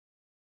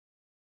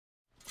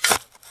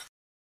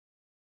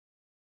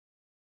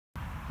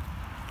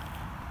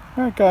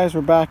Alright guys,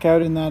 we're back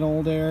out in that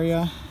old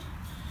area.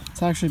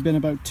 It's actually been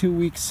about 2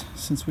 weeks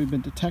since we've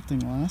been detecting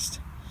last.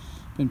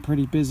 Been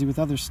pretty busy with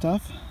other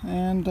stuff.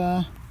 And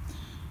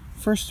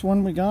first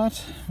one we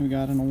got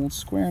an old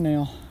square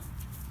nail.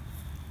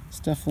 It's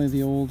definitely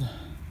the old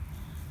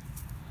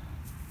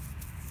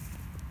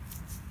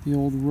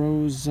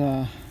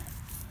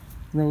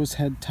rose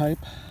head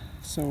type.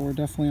 So we're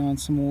definitely on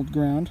some old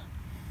ground.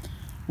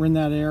 We're in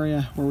that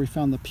area where we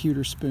found the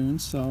pewter spoon,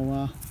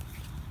 so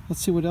let's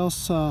see what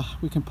else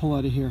we can pull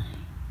out of here.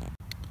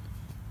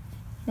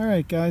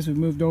 Alright guys, we've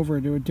moved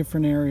over to a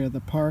different area of the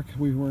park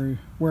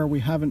where we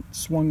haven't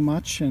swung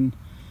much and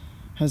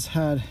has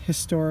had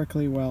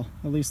historically, well,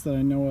 at least that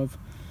I know of,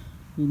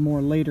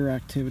 more later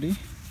activity.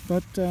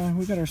 But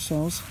we got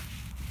ourselves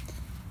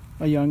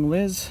a young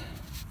Liz,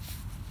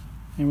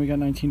 and we got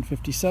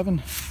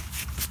 1957.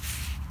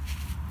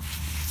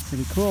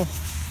 Pretty cool.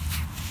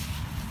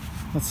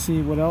 Let's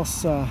see what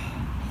else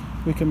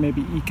we can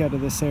maybe eke out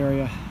of this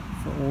area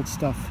for old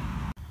stuff.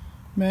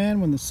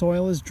 Man, when the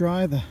soil is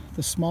dry, the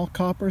small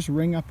coppers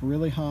ring up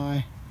really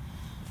high.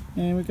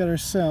 And we got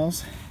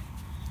ourselves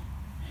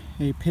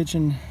a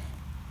pigeon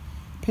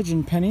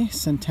penny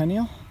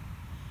centennial,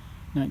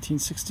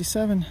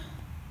 1967.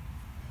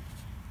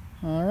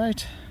 All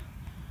right.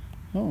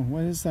 Oh,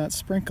 what is that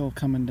sprinkle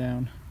coming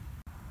down?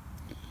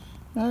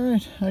 All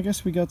right, I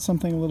guess we got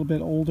something a little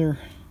bit older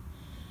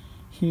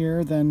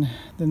here than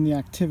the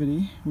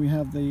activity. We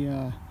have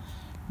the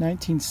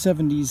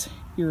 1970s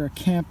era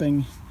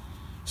camping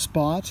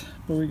spot,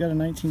 but we got a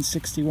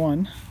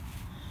 1961.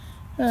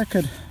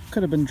 Could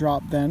have been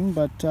dropped then,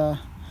 but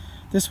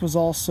this was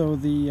also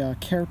the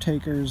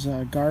caretaker's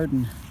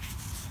garden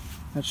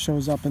that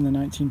shows up in the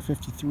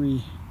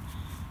 1953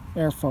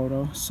 air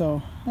photo,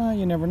 so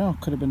you never know,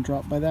 could have been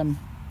dropped by them.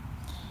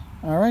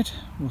 Alright,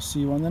 we'll see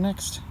you on the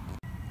next.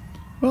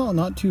 Well,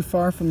 not too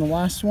far from the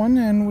last one,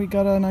 and we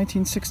got a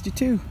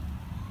 1962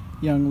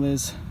 young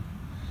Liz.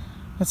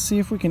 Let's see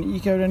if we can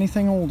eke out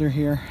anything older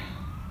here.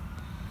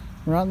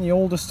 We're not in the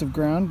oldest of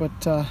ground,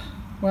 but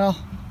well,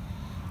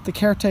 the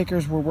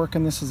caretakers were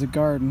working this as a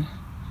garden.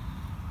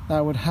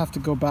 That would have to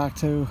go back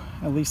to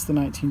at least the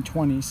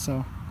 1920s,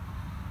 so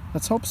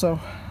let's hope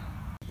so.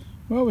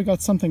 Well, we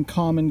got something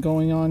common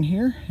going on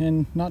here,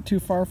 and not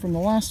too far from the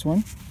last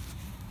one.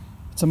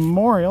 It's a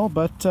memorial,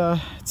 but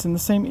it's in the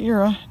same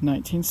era,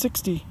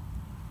 1960.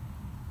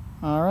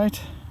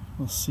 Alright,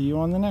 we'll see you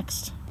on the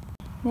next.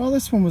 Well,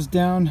 this one was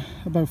down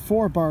about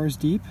 4 bars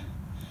deep,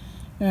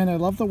 and I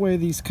love the way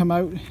these come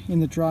out in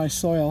the dry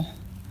soil.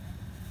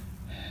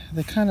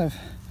 It's kind of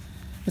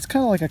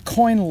like a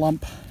coin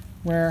lump,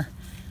 where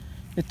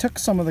it took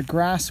some of the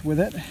grass with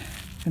it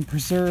and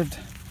preserved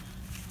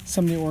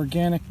some of the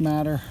organic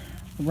matter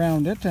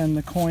around it, and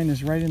the coin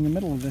is right in the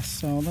middle of this.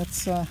 So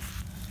let's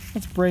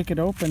break it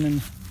open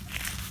and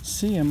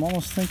see. I'm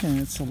almost thinking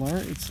it's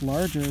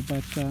larger,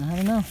 but I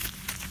don't know.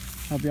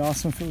 That'd be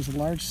awesome if it was a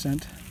large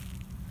cent.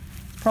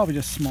 It's probably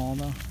just small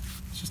though.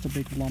 It's just a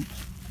big lump.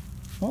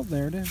 Oh,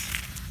 there it is.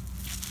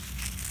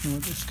 I wonder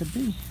what this could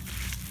be.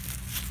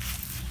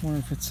 I wonder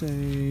if it's a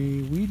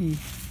weedy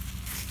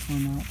or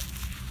not.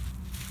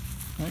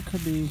 That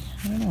could be,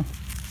 I don't know.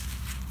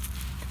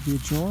 Could be a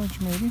George,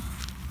 maybe.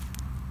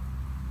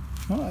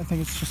 Oh, I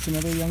think it's just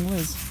another young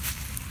Liz.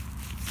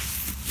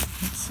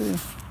 Let's see.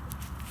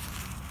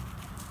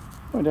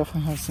 Oh, we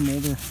definitely have some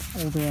older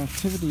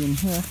activity in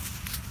here.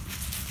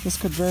 This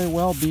could very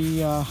well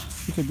be,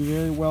 we could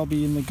very well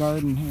be in the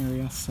garden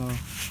area, so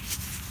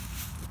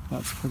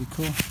that's pretty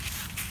cool.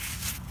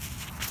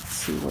 Let's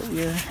see what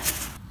year.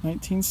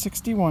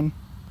 1961.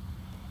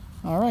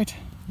 Alright,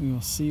 we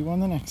will see you on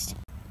the next.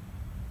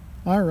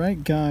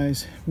 Alright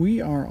guys, we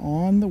are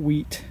on the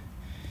wheat,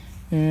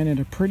 and in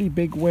a pretty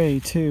big way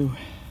too.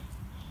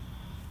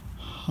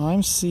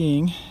 I'm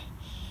seeing,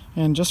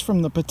 and just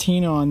from the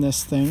patina on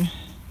this thing,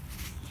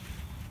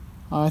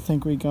 I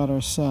think we got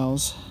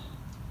ourselves,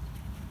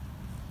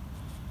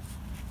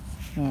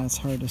 it's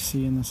hard to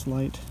see in this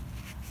light,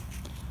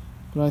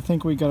 but I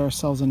think we got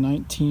ourselves a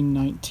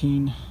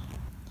 1919. I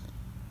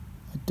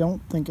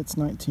don't think it's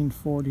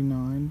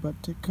 1949, but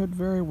it could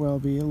very well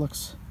be. It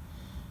looks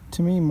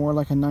to me more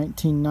like a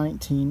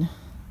 1919,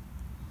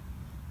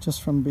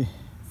 just from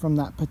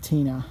that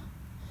patina.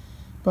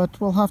 But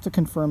we'll have to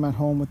confirm at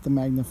home with the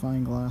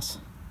magnifying glass.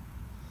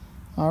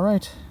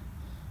 Alright,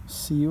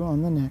 see you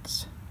on the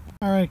next.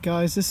 Alright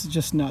guys, this is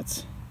just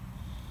nuts.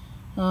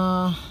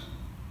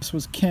 This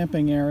was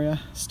camping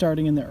area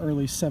starting in the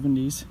early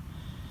 70s.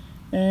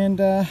 And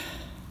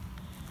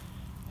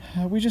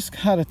we just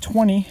had a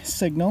 20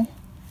 signal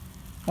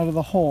out of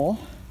the hole.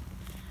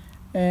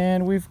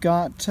 And we've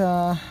got,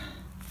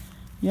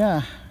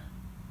 yeah,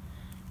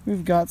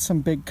 we've got some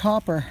big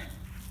copper.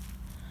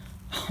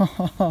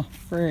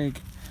 Frig.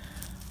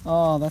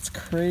 Oh, that's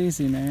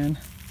crazy, man.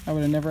 I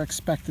would have never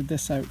expected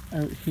this out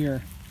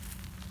here.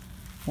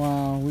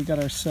 Wow, we got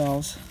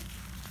ourselves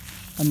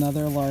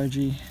another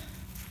largie.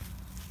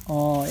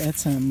 Oh,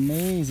 it's an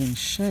amazing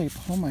shape.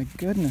 Oh my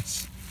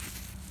goodness.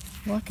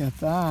 Look at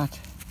that.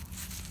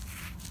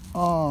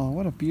 Oh,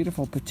 what a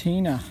beautiful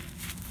patina.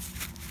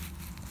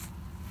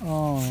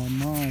 Oh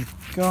my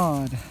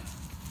God.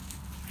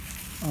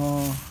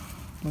 Oh,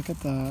 look at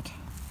that.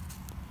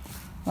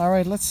 All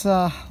right, let's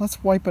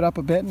wipe it up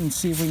a bit and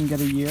see if we can get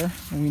a year.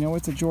 And we know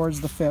it's a George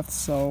V,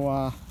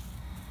 so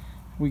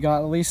we got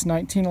at least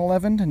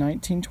 1911 to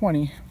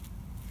 1920.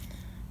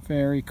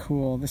 Very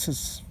cool. This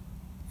is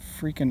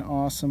freaking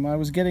awesome. I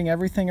was getting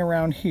everything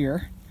around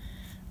here,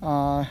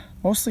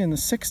 mostly in the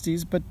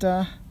 60s, but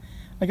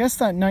I guess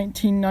that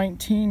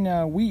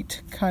 1919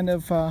 wheat kind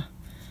of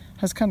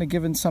has kind of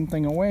given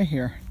something away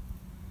here.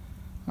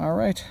 All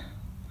right,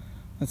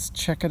 let's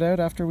check it out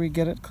after we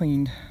get it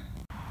cleaned.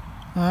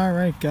 All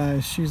right,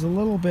 guys, she's a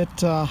little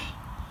bit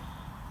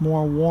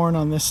more worn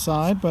on this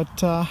side,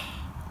 but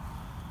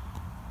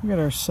we got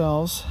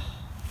ourselves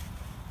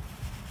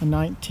a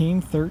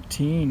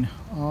 1913.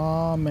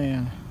 Oh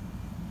man,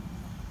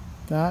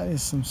 that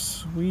is some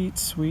sweet,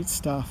 sweet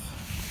stuff.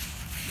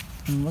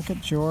 And look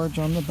at George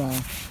on the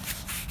back.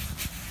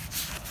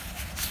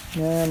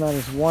 Man, that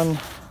is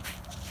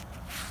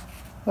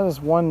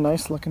one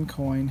nice looking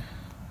coin.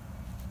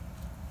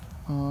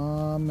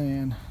 Oh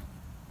man,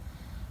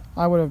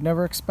 I would have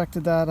never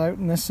expected that out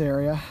in this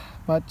area,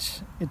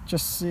 but it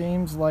just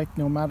seems like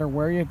no matter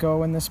where you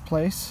go in this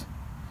place,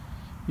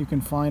 you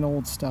can find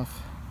old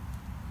stuff.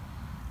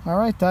 All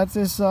right,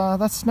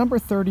 that's number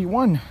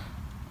 31.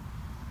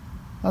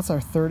 That's our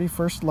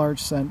 31st large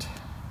cent.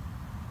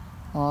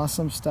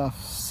 Awesome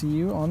stuff. See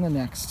you on the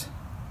next.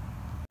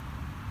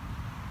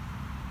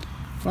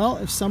 Well,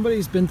 if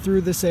somebody's been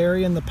through this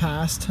area in the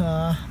past,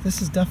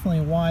 this is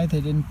definitely why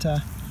they didn't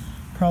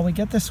probably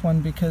get this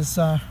one, because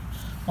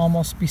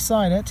almost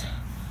beside it,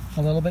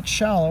 a little bit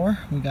shallower,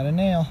 we got a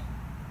nail.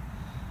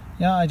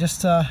 Yeah, I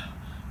just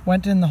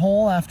went in the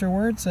hole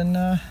afterwards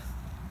and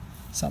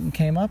something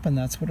came up, and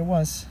that's what it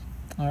was.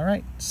 All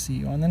right, see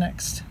you on the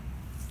next.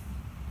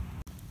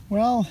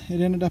 Well,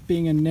 it ended up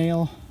being a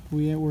nail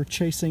we were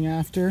chasing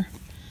after,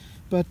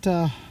 but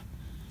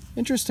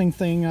interesting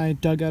thing I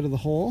dug out of the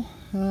hole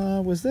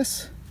was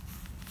this.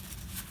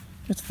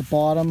 It's the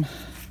bottom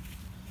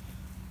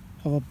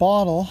of a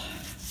bottle,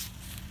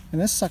 and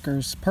this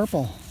sucker's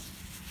purple.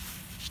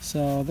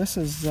 So this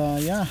is,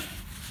 yeah,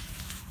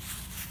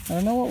 I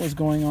don't know what was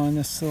going on in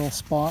this little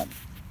spot.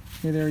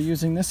 Maybe they were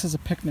using this as a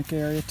picnic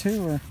area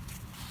too, or...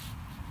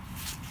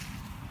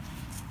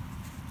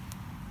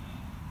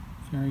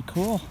 Very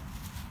cool.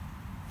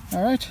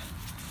 All right,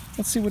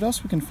 let's see what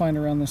else we can find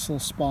around this little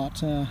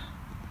spot.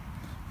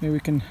 Maybe we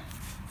can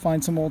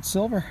find some old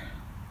silver.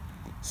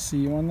 See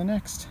you on the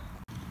next.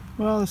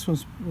 Well, this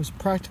was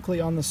practically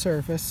on the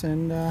surface,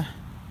 and got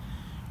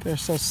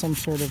ourselves some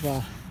sort of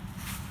I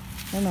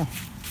don't know,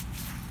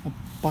 a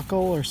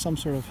buckle or some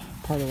sort of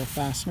part of a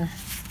fastener.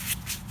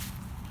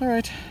 All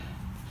right,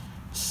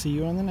 see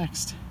you on the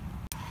next.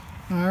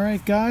 All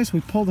right, guys, we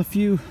pulled a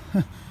few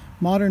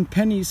modern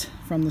pennies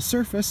from the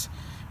surface.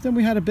 Then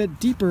we had a bit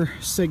deeper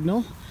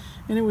signal,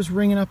 and it was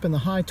ringing up in the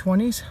high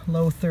 20s,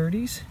 low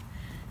 30s.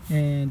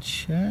 And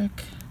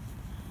check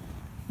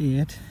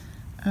it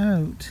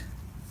out.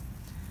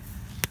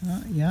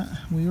 Yeah,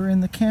 we were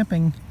in the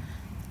camping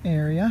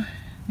area,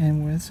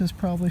 and this is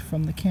probably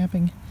from the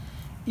camping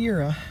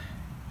era.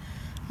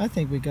 I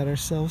think we got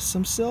ourselves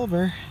some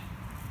silver.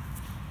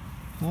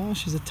 Oh,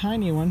 she's a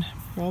tiny one,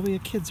 probably a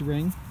kid's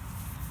ring.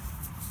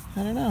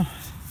 I don't know.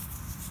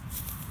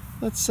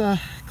 Let's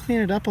clean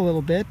it up a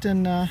little bit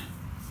and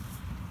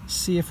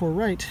see if we're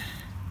right.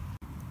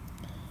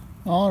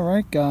 All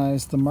right,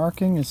 guys, the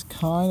marking is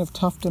kind of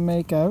tough to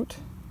make out,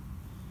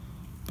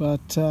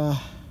 but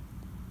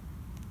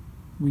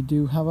we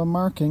do have a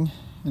marking,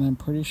 and I'm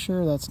pretty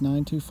sure that's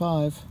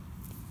 925.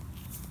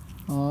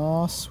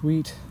 Oh,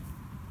 sweet.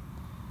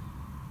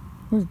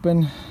 We've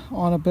been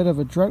on a bit of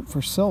a drought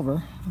for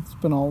silver. It's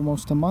been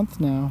almost a month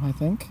now, I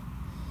think.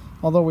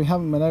 Although we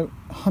haven't been out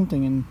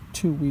hunting in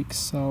 2 weeks,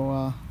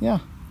 so yeah,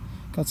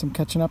 got some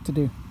catching up to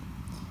do.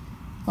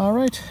 All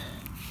right,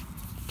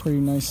 pretty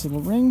nice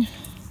little ring.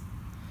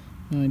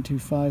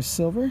 925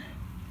 silver.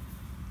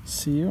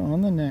 See you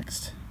on the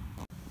next.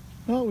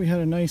 Well, we had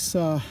a nice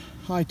high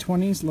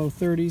 20s, low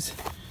 30s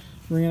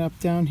ringing up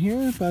down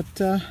here, but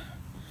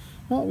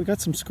well, we got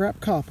some scrap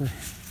copper.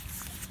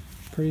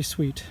 Pretty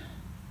sweet.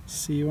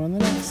 See you on the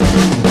next.